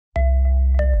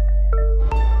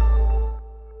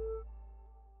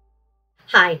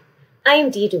Hi, I am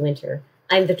Dee DeWinter.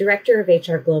 I'm the Director of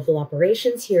HR Global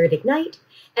Operations here at Egnyte,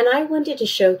 and I wanted to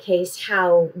showcase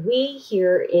how we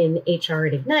here in HR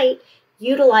at Egnyte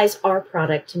utilize our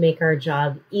product to make our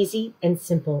job easy and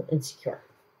simple and secure.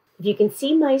 If you can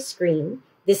see my screen,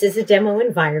 this is a demo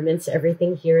environment, so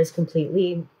everything here is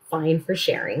completely fine for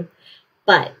sharing,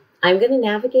 but I'm going to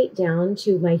navigate down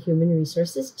to my Human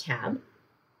Resources tab.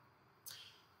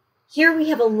 Here we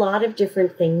have a lot of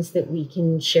different things that we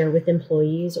can share with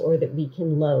employees or that we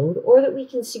can load or that we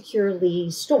can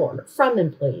securely store from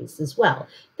employees as well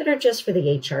that are just for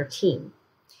the HR team.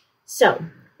 So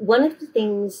one of the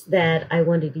things that I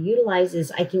wanted to utilize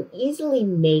is I can easily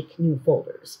make new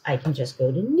folders. I can just go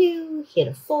to New, hit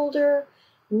a folder,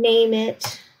 name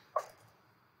it,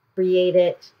 create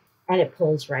it, and it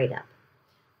pulls right up.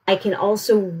 I can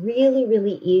also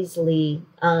really easily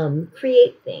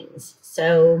create things.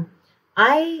 So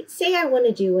I want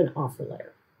to do an offer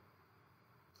letter.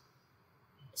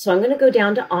 So I'm going to go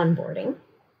down to onboarding.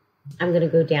 I'm going to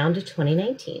go down to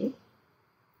 2019,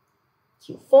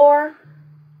 Q4.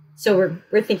 So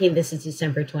we're thinking this is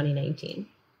December 2019.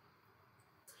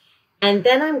 And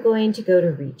then I'm going to go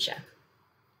to recheck.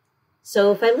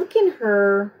 So if I look in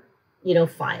her,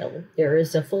 file, there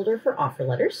is a folder for offer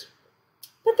letters,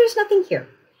 but there's nothing here.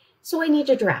 So I need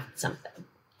to draft something.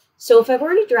 So if I've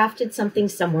already drafted something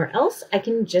somewhere else, I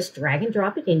can just drag and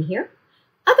drop it in here.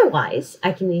 Otherwise,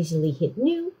 I can easily hit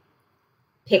New,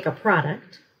 pick a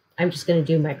product. I'm just going to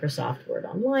do Microsoft Word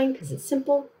Online because it's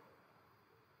simple.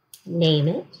 Name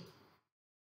it.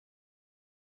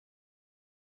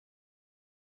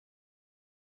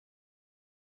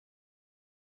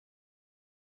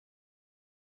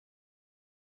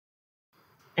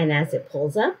 And as it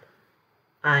pulls up,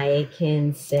 I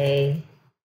can say,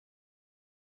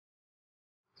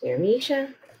 Dear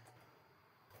Misha,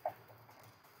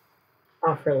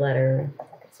 offer letter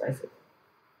XYZ.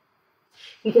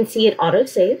 You can see it auto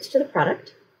saves to the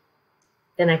product.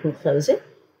 Then I can close it.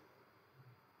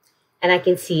 And I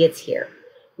can see it's here.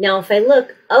 Now if I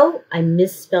look, oh, I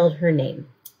misspelled her name.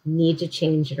 Need to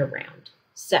change it around.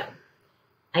 So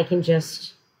I can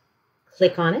just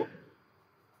click on it,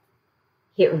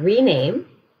 hit rename,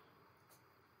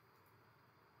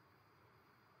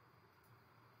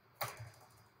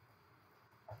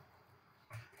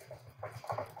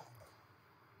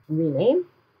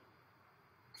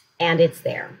 and it's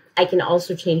there. I can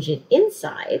also change it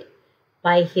inside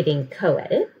by hitting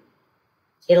co-edit.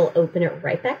 It'll open it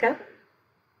right back up.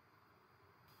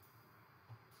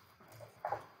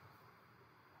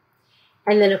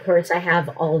 And then, of course, I have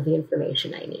all of the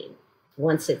information I need.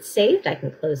 Once it's saved, I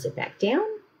can close it back down.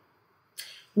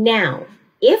 Now,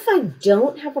 if I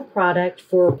don't have a product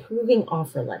for approving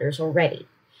offer letters already,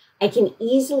 I can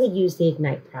easily use the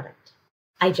Egnyte product.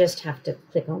 I just have to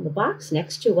click on the box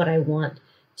next to what I want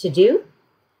to do,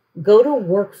 go to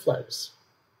workflows,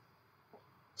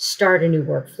 start a new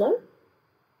workflow.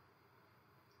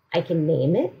 I can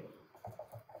name it,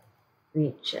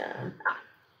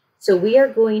 So we are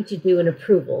going to do an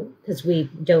approval because we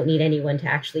don't need anyone to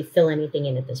actually fill anything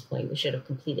in at this point. We should have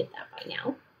completed that by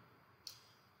now.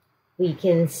 We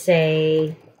can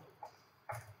say,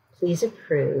 please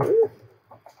approve.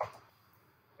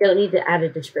 Don't need to add a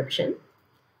description.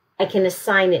 I can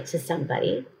assign it to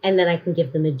somebody, and then I can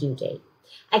give them a due date.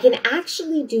 I can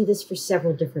actually do this for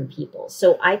several different people.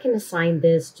 So I can assign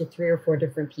this to 3 or 4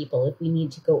 different people if we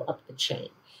need to go up the chain.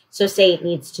 So say it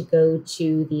needs to go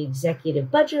to the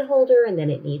executive budget holder, and then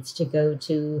it needs to go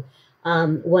to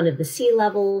one of the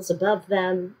C-levels above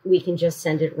them. We can just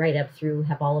send it right up through,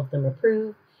 have all of them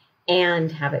approve,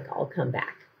 and have it all come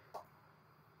back.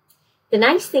 The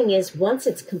nice thing is once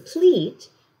it's complete,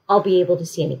 I'll be able to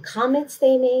see any comments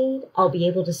they made. I'll be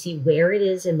able to see where it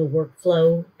is in the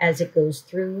workflow as it goes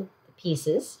through the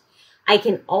pieces. I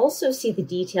can also see the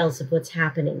details of what's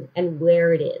happening and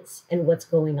where it is and what's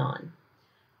going on.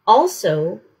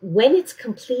 Also, when it's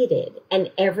completed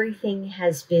and everything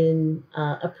has been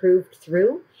approved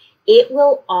through, it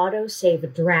will auto-save a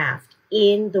draft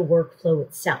in the workflow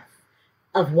itself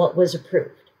of what was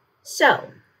approved.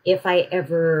 So if I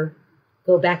ever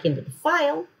go back into the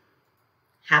file,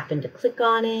 happen to click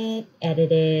on it,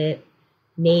 edit it,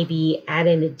 maybe add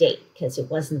in a date because it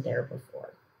wasn't there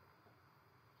before.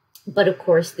 But of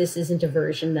course, this isn't a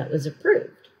version that was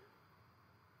approved.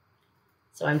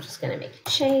 So I'm just going to make a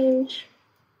change.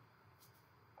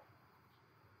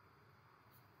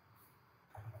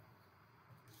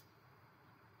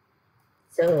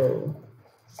 So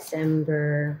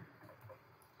December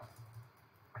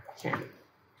 10th,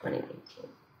 2019.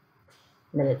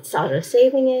 And then it's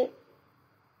auto-saving it.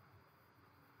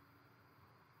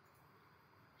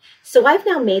 So I've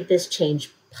now made this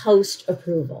change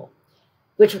post-approval,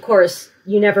 which of course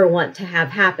you never want to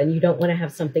have happen. You don't want to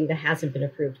have something that hasn't been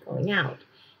approved going out.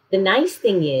 The nice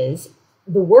thing is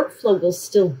the workflow will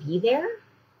still be there.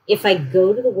 If I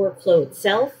go to the workflow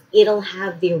itself, it'll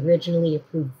have the originally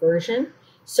approved version.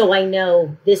 So I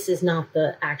know this is not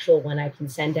the actual one I can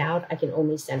send out. I can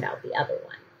only send out the other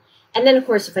one. And then, of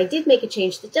course, if I did make a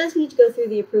change that does need to go through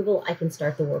the approval, I can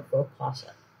start the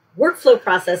workflow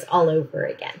process all over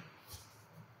again.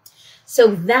 So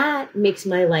that makes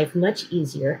my life much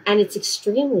easier, and it's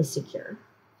extremely secure.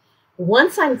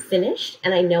 Once I'm finished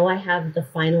and I know I have the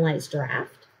finalized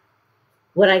draft,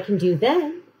 what I can do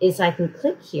then is I can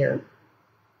click here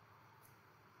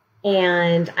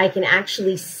and I can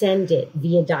actually send it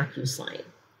via DocuSign.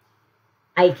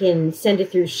 I can send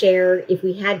it through Share. If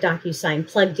we had DocuSign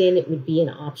plugged in, it would be an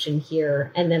option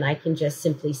here, and then I can just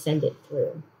simply send it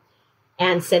through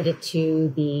and send it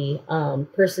to the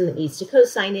person that needs to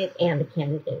co-sign it and the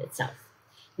candidate itself.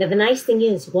 Now, the nice thing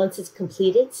is once it's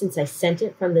completed, since I sent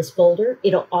it from this folder,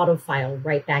 it'll auto-file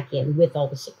right back in with all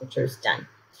the signatures done.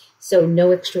 So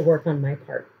no extra work on my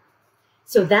part.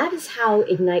 So that is how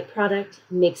Egnyte product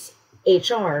makes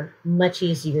HR much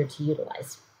easier to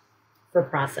utilize for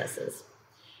processes.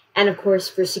 And of course,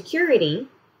 for security,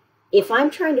 if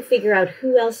I'm trying to figure out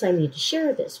who else I need to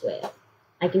share this with,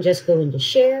 I can just go into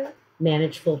Share,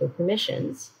 Manage Folder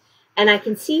Permissions, and I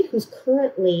can see who's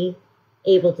currently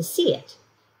able to see it.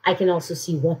 I can also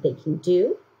see what they can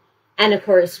do. And of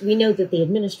course, we know that the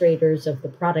administrators of the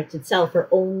product itself are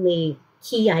only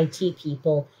key IT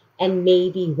people and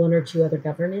maybe one or two other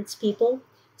governance people.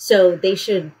 So they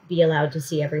should be allowed to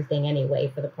see everything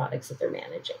anyway for the products that they're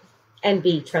managing and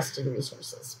be trusted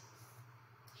resources.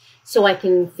 So I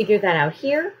can figure that out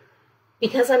here.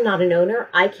 Because I'm not an owner,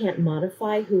 I can't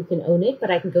modify who can own it,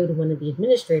 but I can go to one of the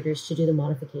administrators to do the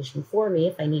modification for me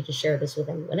if I need to share this with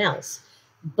anyone else.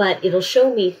 But it'll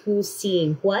show me who's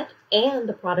seeing what, and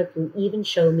the product will even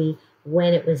show me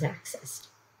when it was accessed.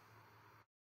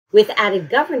 With added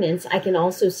governance, I can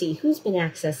also see who's been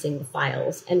accessing the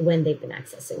files and when they've been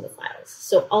accessing the files.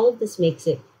 So all of this makes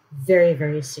it very,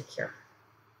 very secure.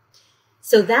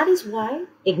 So that is why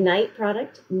Egnyte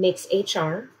product makes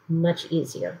HR much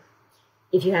easier.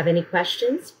 If you have any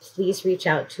questions, please reach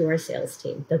out to our sales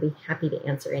team. They'll be happy to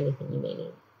answer anything you may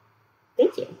need.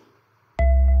 Thank you.